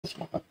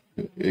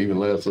Even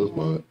less this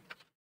month.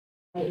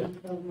 Like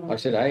I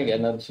said, I ain't got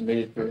nothing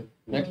submitted for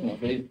next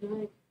month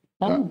either.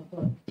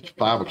 It's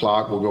 5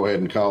 o'clock. We'll go ahead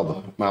and call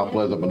the Mount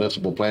Pleasant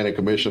Municipal Planning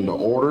Commission to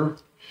order.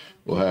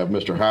 We'll have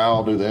Mr.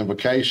 Howell do the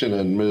invocation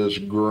and Ms.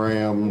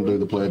 Graham do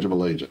the Pledge of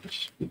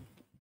Allegiance.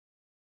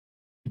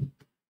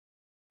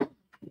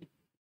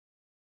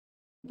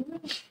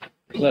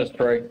 Let's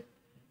pray.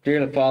 Dear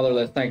Heavenly Father,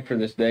 let's thank you for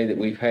this day that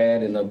we've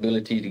had and the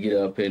ability to get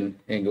up and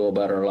go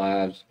about our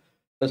lives.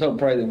 Let's hope and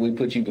pray that we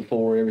put you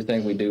before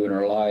everything we do in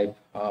our life.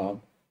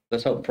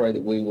 Let's hope and pray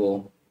that we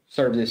will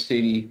serve this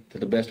city to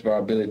the best of our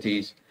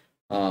abilities.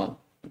 In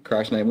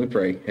Christ's name we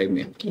pray.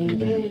 Amen.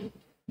 Amen.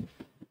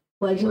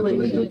 Pledge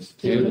allegiance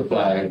to the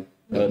flag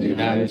of the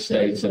United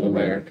States of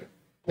America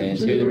and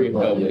to the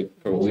republic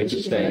for which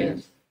it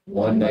stands,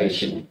 one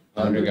nation,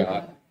 under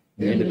God,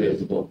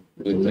 indivisible,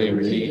 with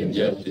liberty and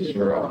justice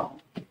for all.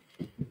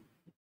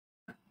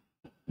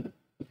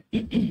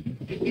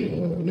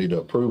 Need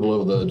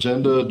approval of the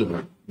agenda. Do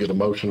I get a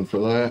motion for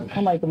that?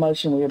 I'll make a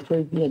motion, we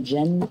approve the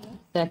agenda.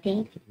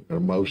 Second. Got a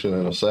motion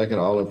and a second.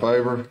 All in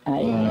favor? Aye.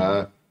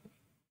 Aye.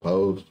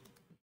 Opposed?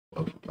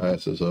 Motion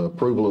passes.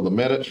 Approval of the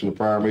minutes from the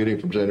prior meeting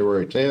from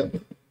January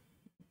 10th.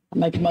 I'll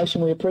make a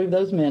motion, we approve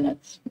those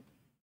minutes.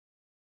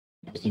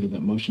 Second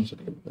that motion.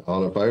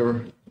 All in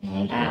favor?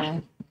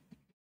 Aye.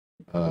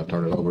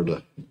 Turn it over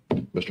to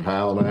Mr.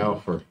 Howell now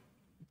for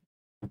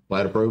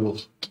plat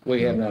approvals.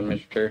 We have none,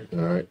 Mr. Chair. All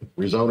right.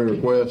 Rezoning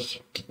requests,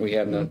 We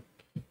have none.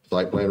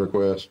 site plan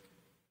requests,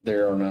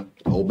 There are none.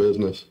 whole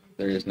business,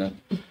 There is none.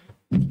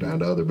 down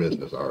to other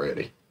business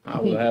already. I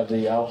will have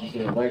the office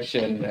of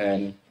election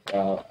and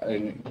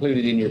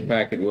included in your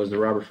packet was the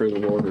Robert's Rule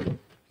of Order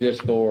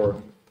just for,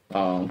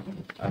 I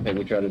think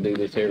we try to do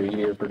this every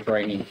year for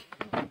training.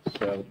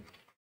 So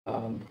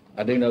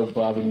I do know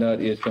Bobby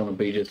Nutt is going to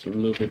be just a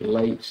little bit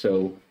late,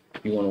 so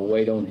if you want to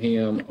wait on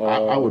him or.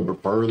 I would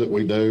prefer that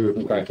we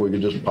do, if we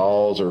could just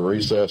pause or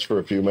recess for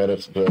a few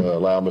minutes to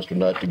allow Mr.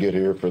 Nutt to get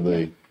here for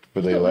the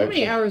So how many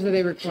election. hours are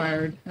they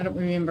required? I don't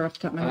remember off the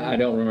top of my I head.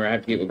 don't remember. I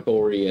have to get with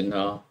Corey and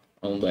on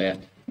that.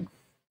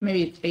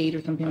 Maybe it's 8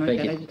 or something I like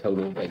think that. it's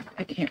total.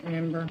 I can't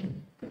remember.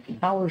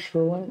 Hours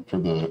for what? For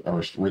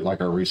our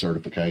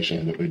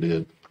recertification that we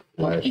did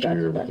last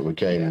year, but we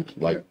came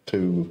like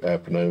 2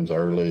 afternoons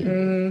early.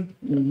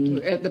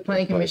 At the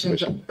planning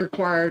commission's Commission.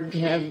 required to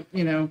have,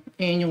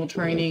 annual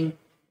training.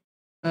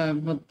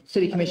 Well,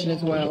 city commission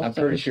as well. I'm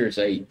pretty sure it's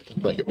 8,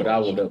 but I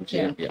will double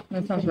check. Yeah.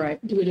 That sounds right.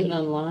 Do we do it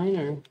online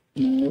or?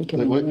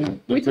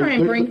 We try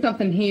and bring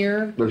something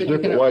here. There's that you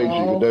different ways you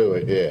all- can do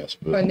it, yes,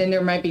 but And then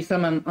there might be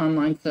some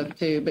online stuff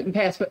too. But in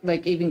past,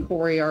 like even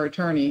Corey, our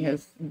attorney,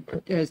 has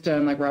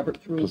done like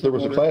Robert's Rules. because there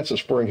was a of Order. class at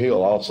Spring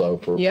Hill also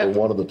for Yep.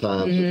 one of the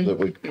times that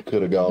we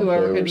could have gone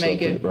Whoever through or could make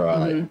something. it.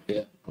 Right. Mhm.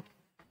 Yeah.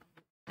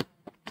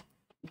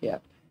 Yeah.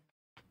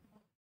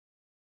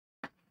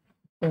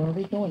 Or are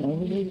we going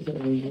over these or are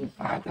we just?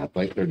 I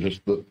think they're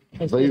just the,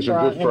 Is these this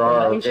are just for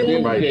our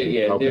information.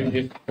 Yeah, Okay.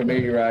 just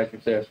familiarize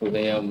yourselves with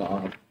them.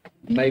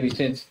 Maybe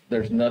since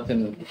there's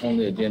nothing on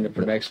the agenda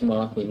for next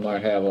month, we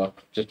might have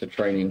just a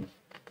training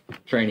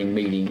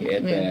meeting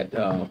at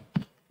that.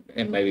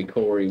 And maybe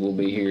Corey will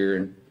be here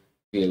and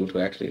be able to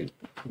actually,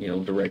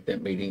 direct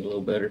that meeting a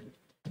little better.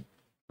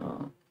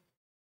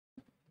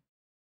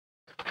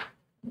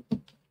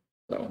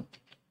 So,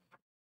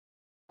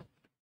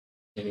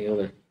 any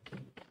other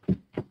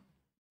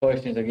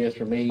questions, I guess,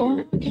 for me? Well,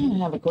 I kind of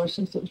have a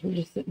question since we're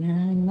just sitting here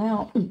hanging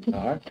out. All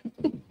right.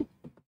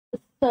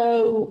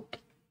 So,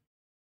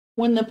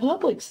 when the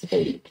public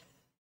speaks,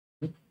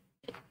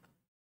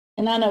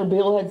 and I know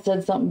Bill had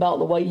said something about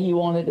the way he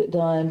wanted it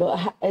done,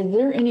 but is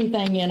there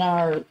anything in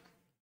our,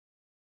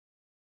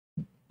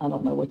 I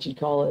don't know what you'd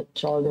call it,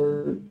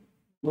 charter,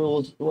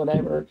 rules,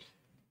 whatever,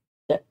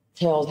 that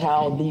tells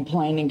how the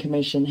planning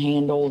commission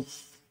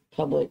handles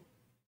public?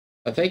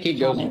 I think it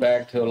goes Comments.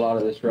 back to a lot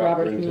of this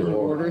Robert's Robert's Rules of Rule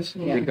Orders,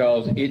 yeah.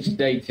 because it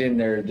states in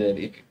there that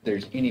if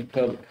there's any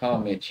public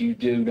comments, you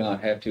do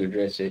not have to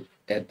address it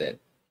at that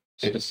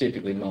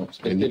specific moment.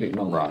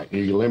 Right.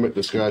 You limit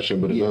discussion,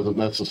 but it doesn't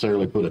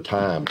necessarily put a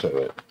time to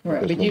it.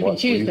 Right, Just but you can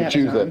choose you to can have a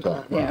choose that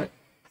time. Yeah. Right.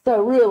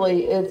 So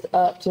really, it's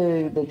up to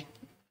the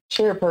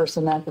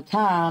chairperson at the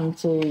time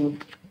to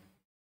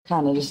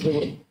kind of just do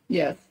it.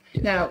 Yes.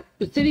 Now,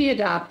 the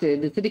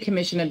city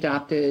commission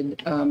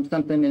adopted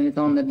something, and it's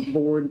on the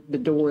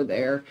door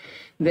there,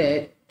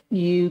 that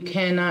you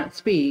cannot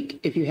speak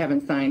if you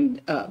haven't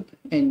signed up.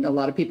 And a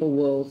lot of people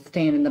will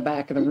stand in the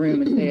back of the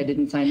room and say, I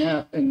didn't sign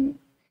up. And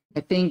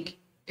I think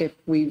I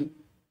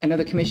know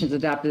the commission's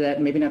adopted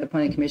that, maybe not the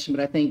planning commission,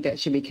 but I think that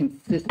should be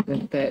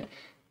consistent, that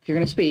if you're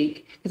going to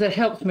speak, because that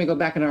helps when we go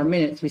back in our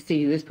minutes, we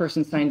see this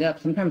person signed up.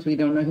 Sometimes we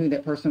don't know who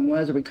that person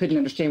was, or we couldn't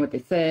understand what they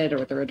said or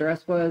what their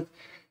address was.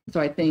 So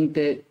I think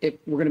that if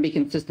we're going to be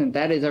consistent,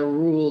 that is a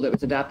rule that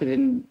was adopted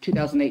in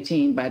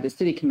 2018 by the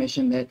city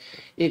commission, that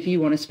if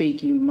you want to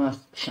speak, you must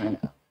sign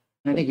up.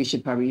 And I think we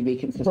should probably be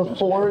consistent.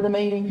 Before the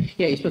meeting?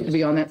 Yeah, you're supposed to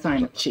be on that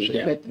sign-up sheet,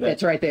 Yeah. but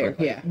that's right there,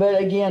 yeah. But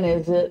again,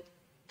 is it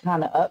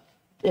kind of up,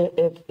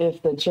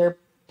 if the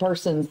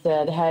chairperson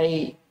said,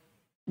 hey,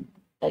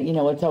 you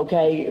know, it's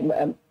okay.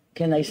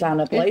 Can they sign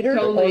up later?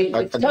 totally-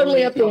 Or it's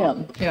totally up to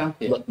him. Yeah.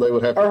 They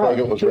would have to Or think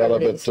it was whoever it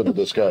relevant is. to the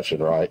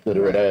discussion, right? That it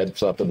would add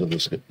something to the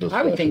discussion.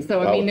 I would think so.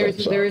 I mean, would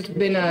think so. there's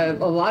been a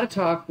lot of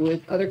talk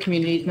with other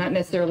communities, not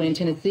necessarily in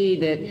Tennessee,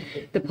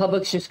 that the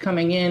public's just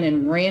coming in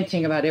and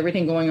ranting about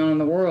everything going on in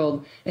the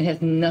world and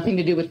has nothing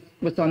to do with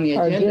what's on the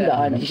Or agenda. agenda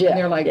items, yeah, And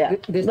they're like, yeah.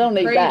 this Don't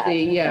is need that.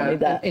 crazy. Don't Yeah. need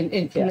that.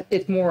 And Yeah.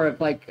 it's more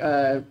of like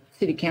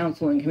city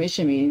council and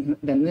commission meetings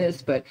than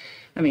this. But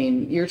I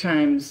mean, your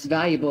time's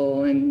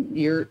valuable, and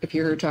if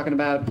you're talking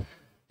about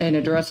an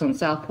address on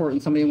Southport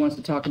and somebody wants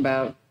to talk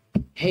about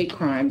hate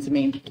crimes, I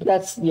mean,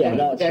 That's,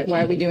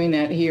 why are we doing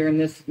that here in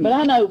this? But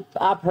I know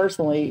I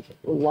personally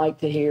like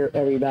to hear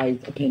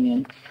everybody's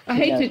opinion. I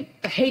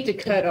hate to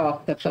cut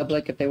off the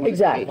public if they want to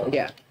Exactly. speak.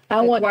 Yeah. I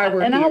That's want, why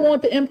we're and I here.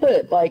 want the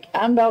input. Like,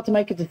 I'm about to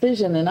make a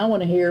decision, and I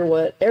want to hear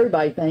what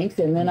everybody thinks,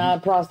 and then I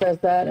process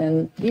that,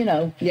 and you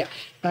know, Yeah,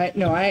 I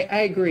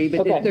agree,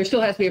 but Okay. there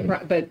still has to be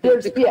but There's-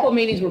 there's a couple yeah.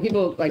 meetings where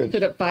people like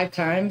stood up 5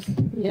 times.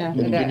 yeah.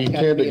 And you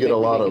tend to get a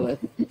lot of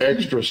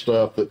extra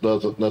stuff that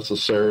doesn't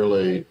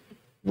necessarily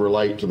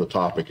relate to the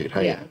topic at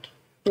hand.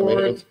 I mean,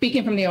 Or it-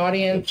 speaking from the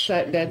audience,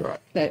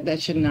 that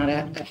should not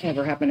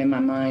ever happen in my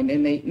mind,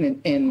 and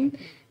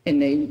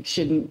they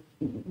shouldn't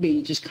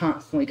be just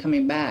constantly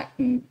coming back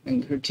and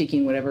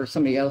critiquing whatever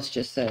somebody else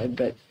just said.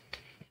 But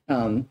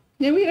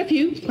yeah, we had a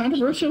few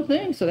controversial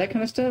things, so that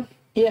kind of stuff.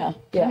 Yeah,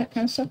 yeah. That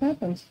kind of stuff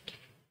happens.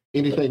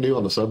 Anything new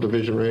on the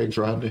subdivision regs,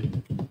 Rodney?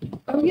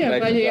 Oh yeah,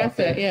 glad you asked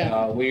that.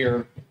 Yeah.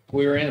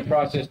 We're in the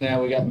process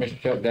now. We got Mr.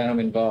 Chuck Dunham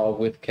involved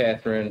with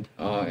Catherine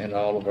and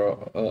all of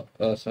our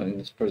us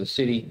for the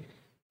city.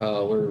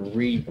 We're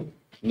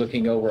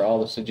looking over all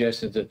the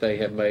suggestions that they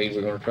have made.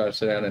 We're going to try to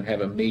sit down and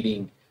have a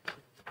meeting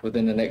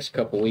within the next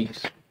couple of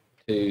weeks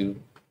to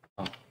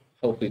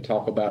hopefully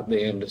talk about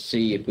them to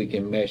see if we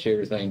can mesh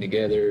everything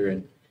together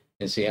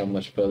and see how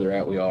much further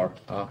out we are.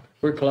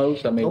 We're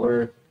close. I mean,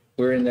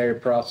 we're in their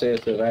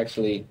process of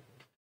actually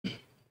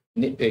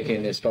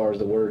nitpicking as far as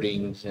the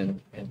wordings and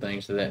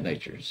things of that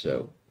nature.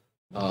 So,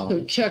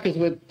 So Chuck is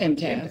with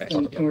MTAS,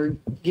 MTAS, and we're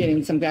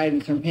getting some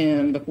guidance from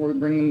him before we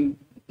bring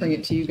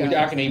it to you guys.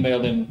 I can email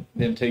them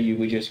to you.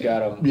 We just got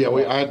them. Yeah,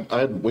 we had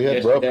rough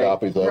Yesterday.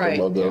 copies of Right.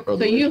 them, of the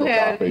So you original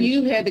copies.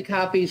 you had the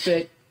copies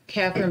that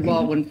Catherine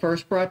Baldwin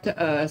first brought to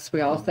us.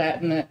 We all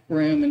sat in that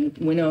room and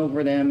went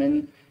over them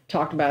and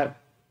talked about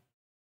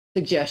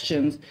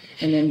suggestions.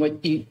 And then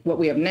what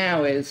we have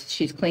now is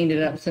she's cleaned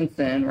it up since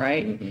then,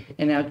 right? Mm-hmm.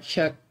 And now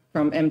Chuck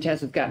from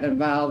MTS has gotten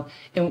involved.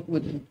 And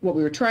what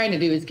we were trying to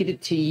do is get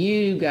it to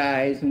you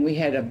guys, and we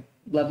had a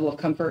level of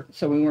comfort,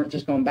 so we weren't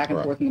just going back and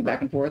Right. forth and back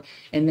and forth,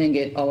 and then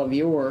get all of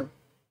your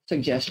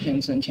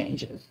suggestions and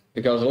changes.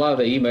 Because a lot of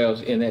the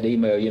emails in that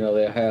email,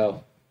 they'll have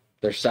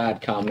their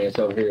side comments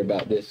over here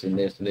about this and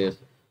this and this.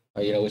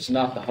 It's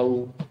not the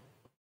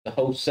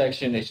whole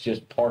section. It's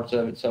just parts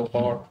of it so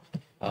far.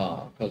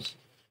 Because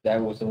that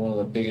was one of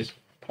the biggest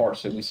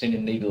parts that we seem to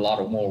need a lot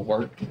of more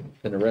work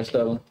than the rest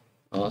of them.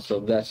 So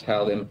that's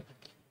how them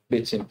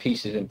bits and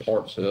pieces and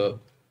parts of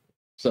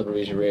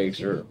subdivision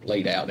regs are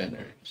laid out in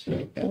there.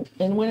 So,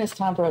 And when it's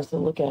time for us to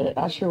look at it,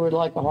 I sure would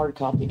like a hard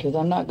copy, because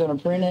I'm not going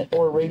to print it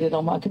or read it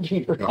on my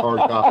computer. A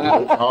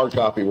hard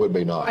copy would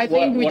be I nice.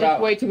 think we What just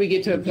I- wait till we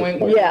get to a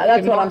point where Yeah, we that's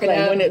can what I'm mark it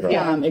saying, up. when it's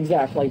Yeah. time,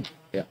 exactly.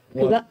 yeah.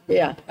 'Cause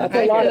that's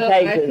a lot of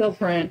I pages. still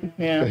print,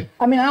 yeah.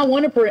 I mean, I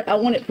want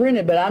it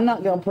printed, but I'm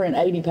not going to print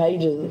 80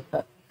 pages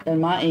in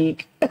my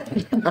ink.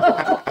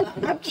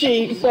 I'm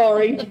cheap,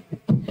 sorry.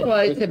 Well,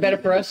 it's better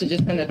for us to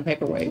just send it a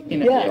paperweight, Yeah,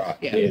 Yeah,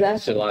 it's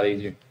exactly. a lot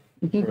easier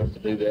for us to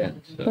do that.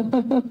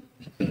 So.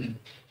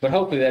 But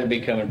hopefully that'll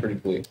be coming pretty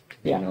quick.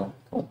 Yeah.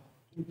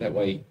 That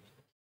way,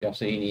 y'all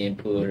see any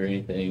input or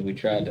anything. We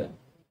tried to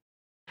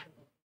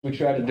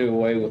do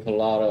away with a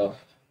lot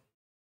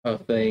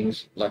of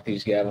things like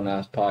these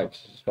galvanized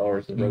pipes as far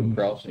as the road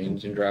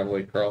crossings and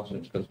driveway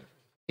crossings, because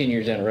 10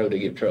 years down the road they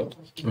get trouble.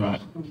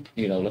 Right.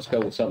 Let's go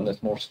with something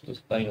that's more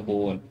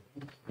sustainable and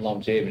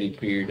longevity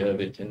period of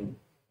it, and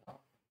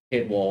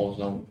head walls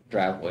on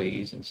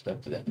driveways and stuff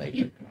of that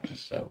nature.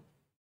 So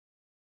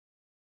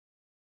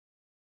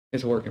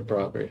it's a work in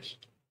progress.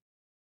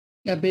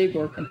 A big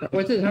work.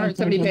 What's it,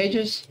 170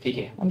 pages?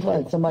 Yeah. I'm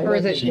glad somebody Or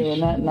else is is it doing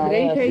that, and not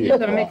 80 us.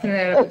 pages? I'm mixing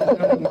that up.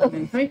 How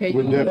many pages?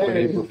 We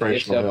definitely need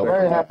professional help.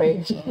 Very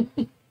happy.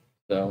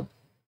 So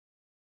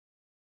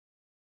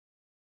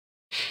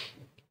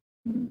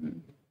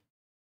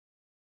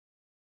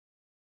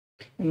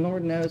And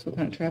Lord knows what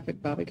kind of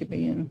traffic Bobby could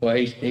be in. well,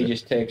 he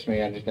just texted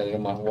me. I just got it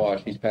on my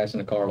watch. He's passing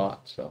the car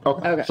lot, so.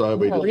 Okay, so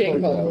we We're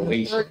getting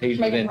just, close. He's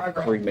Making within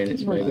progress. 3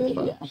 minutes, maybe.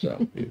 Yeah.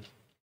 So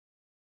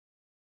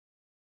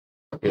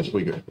I guess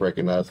we could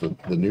recognize the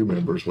new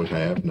members we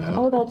have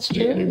now. Oh, that's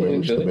New true.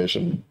 members to the Good.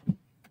 commission.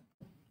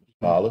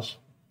 Hollis,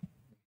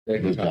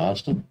 Ms.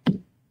 Johnston,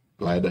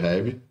 glad to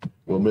have you.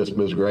 We'll miss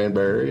Ms.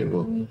 Granberry, and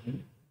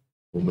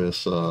we'll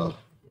miss Mr.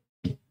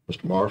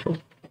 Marshall.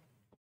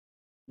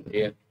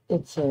 yeah,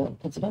 It's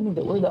funny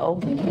that we're the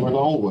old ones. We're the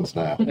old ones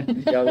now.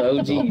 y'all the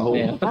OGs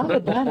now. How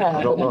did that I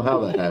happen? don't know how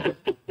that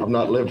happened. I've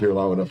not lived here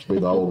long enough to be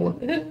the old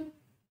one.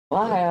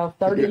 Well, I have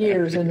 30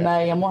 years in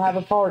May. I'm gonna have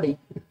a party.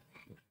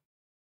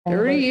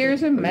 30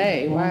 years in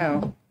May,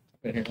 wow.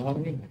 Been here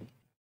longer.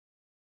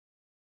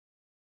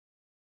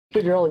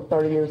 You're only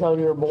 30 years old.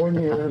 You were born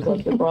here or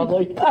something,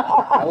 probably.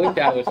 I wish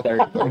I was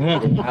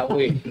 30. I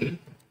wish.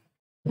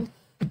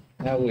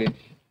 I wish.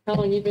 How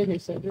long you been here,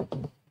 Cedric?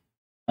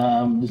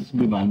 This will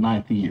be my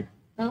 9th year.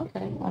 Oh,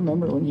 okay. I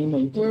remember when you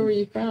moved. Where were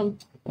you from?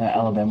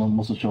 Alabama,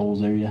 Muscle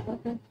Shoals area.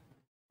 Okay.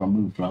 I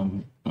moved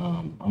from. I'm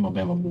an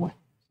Alabama boy.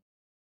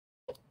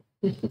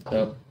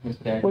 So,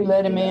 We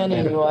let him in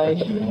anyway.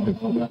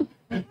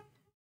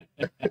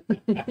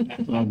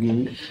 It's all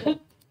good.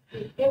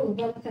 It was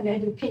Burlington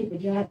and do people,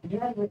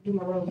 John would do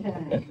my road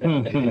time.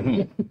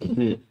 That's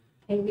it.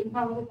 And we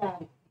probably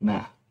got it.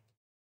 Nah.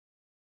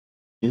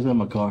 It's in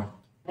my car.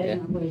 I did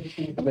not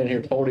wait. I've been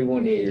here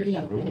 41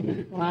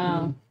 years.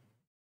 Wow.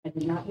 I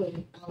did not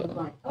wait. I was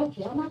like,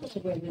 okay, I'm not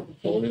gonna wait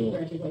until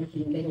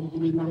graduation. They don't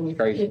give me my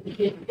Crazy.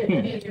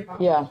 certificate.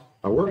 Yeah.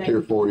 I worked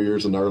here 4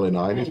 years in the early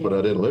 90s, but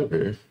I didn't live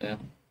here. Yeah.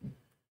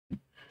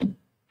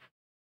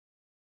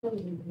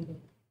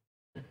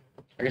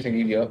 I guess I can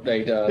give you an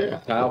update. Yeah.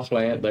 Tile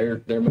plant, they're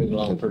moving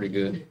along pretty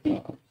good.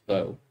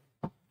 So,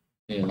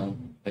 you know,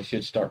 they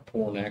should start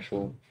pouring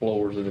actual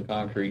floors of the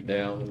concrete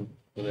down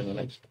within the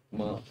next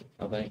month,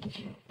 I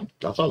think.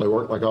 I thought they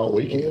worked like all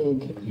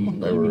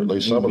weekend. They were, at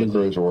least some of the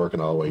crews were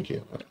working all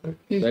weekend. There's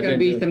They've going to been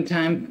be good. some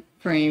time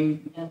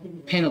frame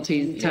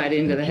penalties tied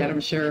into that, I'm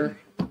sure.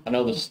 I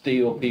know the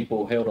steel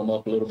people held them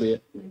up a little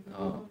bit,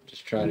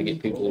 just trying to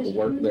get people to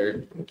work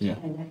there. Yeah.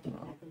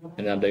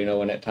 And I do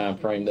know in that time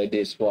frame, they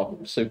did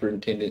swap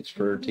superintendents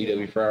for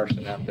T.W.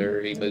 Frierson out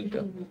there. He moved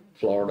to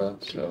Florida,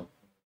 so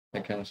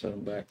that kind of set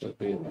them back a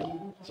little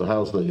bit. So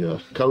how's the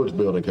codes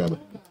building coming?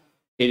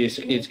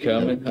 It's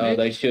coming.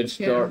 They should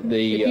start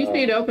the. If you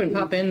see it open,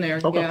 pop in there,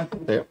 yeah.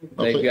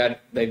 Yeah.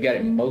 They've got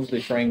it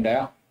mostly framed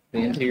out, the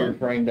interior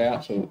framed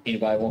out, so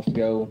anybody wants to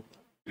go,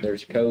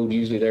 there's a code,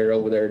 usually they're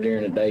over there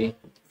during the day.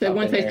 So Pop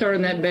once in they there. start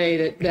in that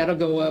bay, that'll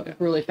go up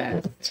really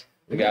fast.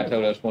 The guy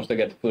told us once they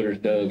got the footers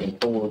dug and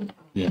poured,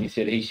 Yeah. he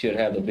said he should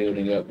have the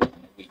building up in a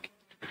week.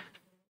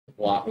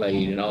 Block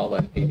laid and all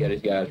that, he got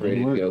his guys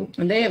ready to go.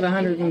 And they have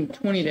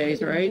 120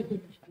 days, right?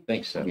 I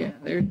think so. Yeah,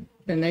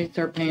 then they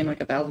start paying like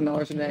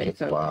 $1,000 a day,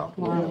 so. Wow.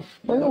 Wow.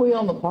 Where are we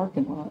on the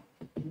parking lot?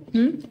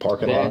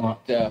 Parking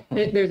lot.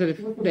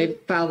 They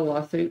filed a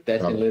lawsuit,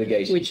 That's in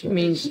litigation. which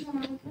means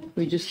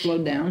we just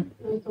slowed down.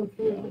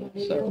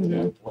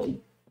 So,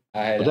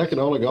 I had. But that can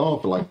only go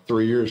on for like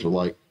 3 years with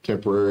like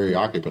temporary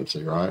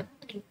occupancy, right?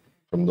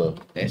 From the,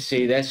 And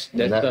see, that's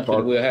that something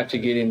part- we'll have to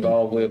get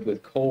involved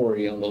with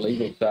Corey on the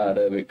legal side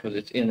of it, because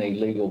it's in a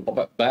legal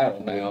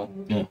battle now.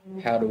 Yeah.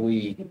 How do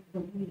we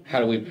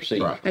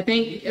proceed? Right. I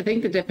think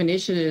the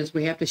definition is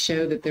we have to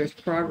show that there's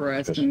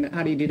progress, and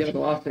how do you do that with a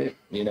lawsuit?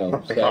 You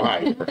know, so,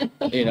 right.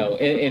 you know,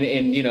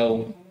 and you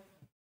know,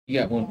 you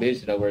got one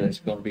business over there that's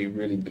going to be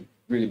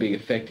really big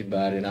affected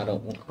by it, and I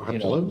don't want, you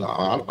know, Absolutely.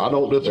 I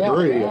don't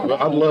disagree. Yeah.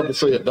 I'd love to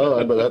see it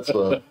done, but that's,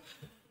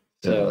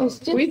 so It's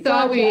just We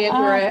thought such we an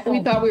were awful-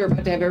 about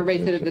to have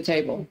everybody sit at the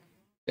table,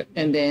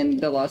 and then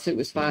the lawsuit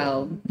was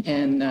filed,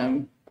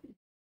 and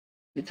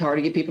it's hard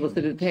to get people to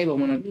sit at the table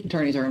when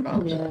attorneys are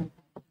involved. Yeah.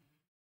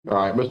 all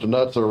right, Mr.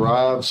 Nutt's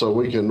arrived, so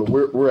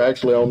we're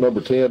actually on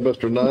number 10,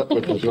 Mr. Nutt,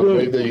 which is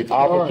going to be the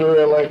officer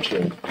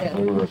election.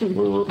 We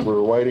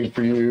were waiting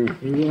for you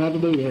You didn't have to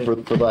do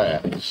that. for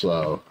that,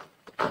 so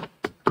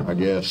I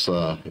guess,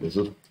 is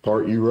this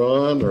part you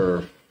run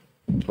or,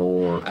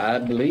 I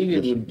believe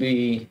it would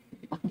be,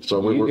 so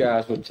we you were,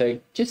 guys would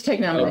take Just take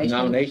a nominations.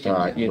 nomination, All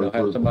right, you know,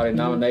 we're- have somebody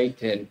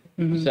nominate and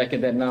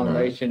second that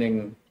nomination,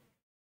 and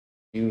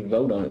you would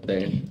vote on it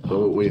then.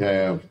 so we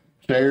have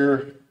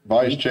chair,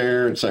 vice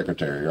chair, and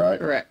secretary, right?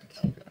 Correct.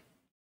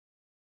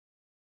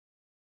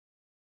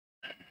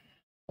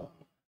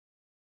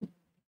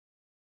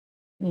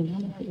 You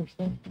know,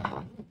 yourself,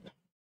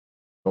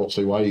 Don't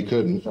see why you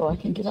couldn't. so I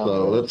can get off.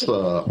 So let's,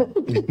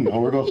 no,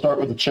 we're gonna start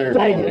with the chair.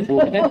 Dang it.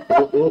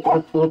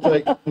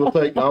 We'll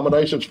take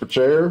nominations for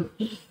chair.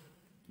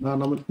 I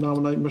nominate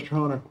Mr.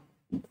 Hunter.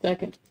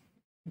 Second.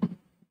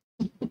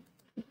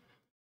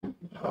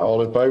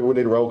 All in favor? We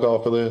need a roll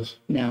call for this?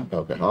 No.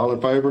 Okay, all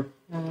in favor?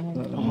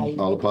 I-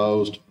 All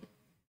opposed?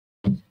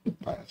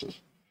 Passes.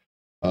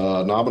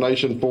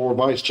 Nomination for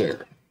vice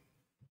chair.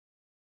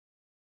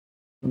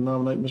 I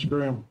nominate Ms.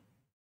 Graham.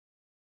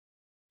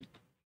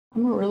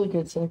 I'm a really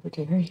good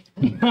secretary.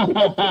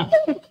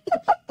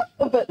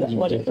 But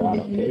whatever, I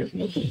don't care.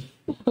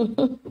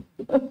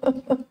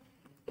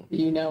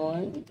 You know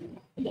what?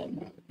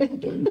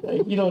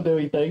 You don't do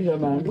anything,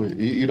 don't matter.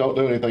 You don't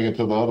do anything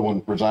until the other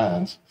one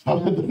resigns. Or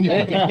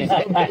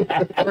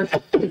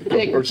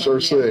sick.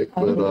 Or sick,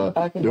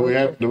 but, do we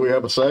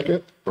have a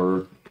second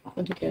or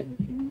Okay.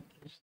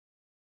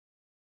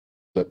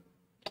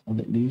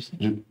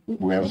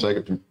 we have a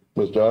second from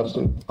Ms.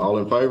 Johnston? All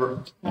in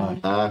favor?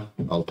 Aye.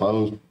 All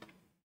opposed?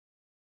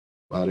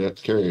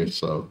 That's carried.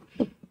 So,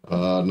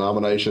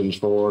 nominations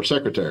for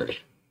secretary.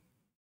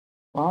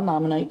 I'll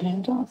nominate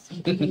Pam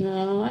Johnson.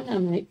 No, I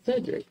nominate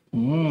Cedric.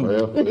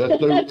 Well,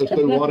 let's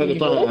do one at a You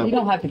time.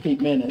 don't have to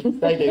keep minutes.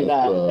 They do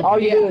that. All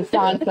you do is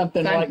sign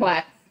something Sign like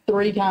plaques.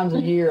 3 times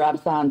a year. I've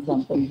signed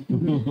something.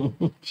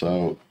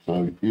 So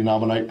you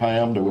nominate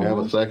Pam. Do we have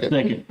a second?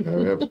 Second.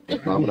 We have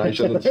a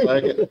nomination and a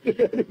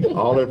second.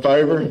 All in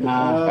favor?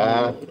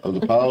 Aye. Those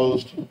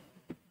opposed?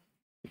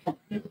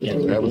 We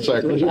have a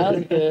second. That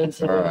was good.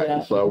 So, All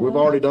right, so we've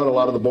already done a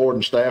lot of the board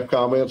and staff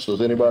comments.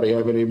 Does anybody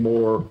have any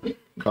more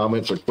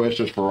comments or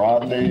questions for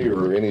Rodney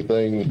or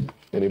anything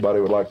anybody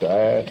would like to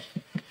add?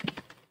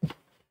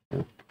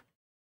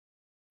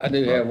 I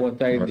do have one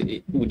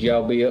thing. Would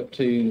y'all be up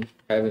to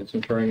having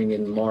some training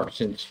in March,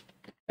 since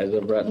as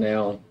of right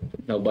now,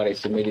 nobody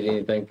submitted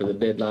anything for the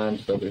deadline,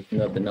 so there's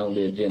nothing on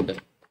the agenda.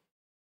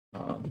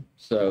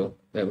 So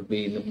that would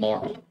be the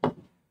March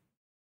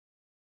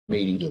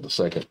meeting. Yeah, the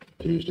second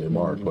Tuesday in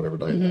March, whatever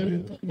day that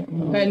is.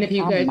 And if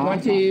you guys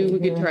want to, we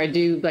could try to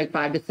do like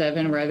 5 to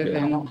 7 rather I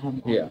don't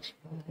than, have. Yeah.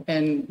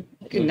 and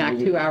knock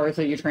 2 hours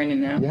of your training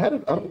now. You had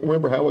it, I don't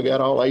remember how we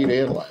got all 8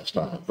 in last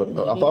time, but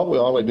I thought we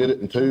only did it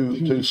in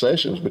two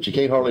sessions, but you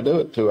can't hardly do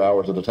it 2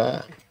 hours at a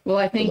time. Well,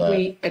 I think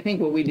that. I think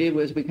what we did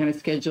was we kind of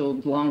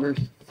scheduled longer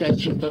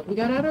sessions, but we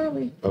got out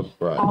early. Oh,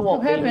 I right.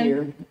 won't be Heaven.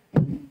 here.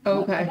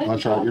 Okay.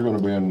 That's right, you're gonna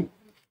be in,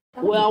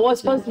 Well, I was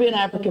supposed to be in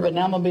Africa, but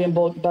now I'm gonna be in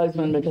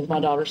Bozeman because my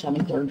daughter's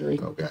having surgery.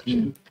 oh,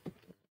 gotcha.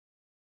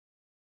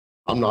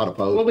 I'm not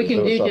opposed. What we to can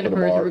doing do, something in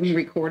Jennifer, is we March. can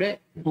record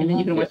it, and then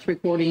you can watch the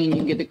recording and you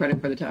can get the credit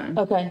for the time.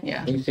 Okay.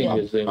 Yeah. You can send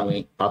you a Zoom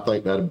link. I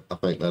think that'll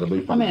be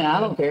I fine. mean, I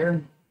don't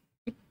care.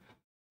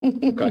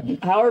 Okay.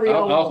 However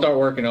y'all I'll want. start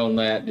working on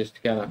that just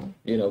to kind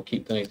of,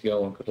 keep things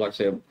going. Because like I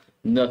said,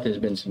 nothing's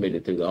been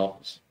submitted through the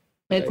office.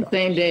 It's the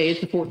same day, it's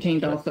the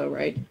 14th also,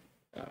 right?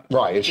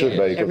 Right, it should be,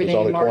 because it's Everything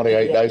only in March,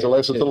 28 yeah. days,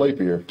 unless it's a leap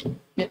year.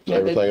 Yep,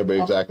 Everything will be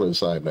exactly the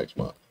same next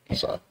month,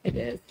 so. It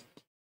is.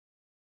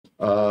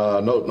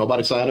 No,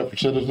 nobody signed up for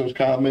citizens'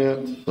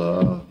 comments.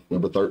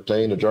 Number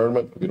 13,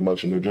 adjournment. Get a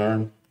motion to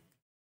adjourn.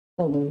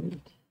 So moved.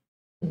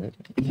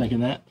 Second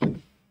that.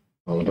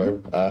 All in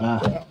favor? Aye.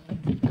 Aye.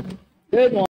 Good one.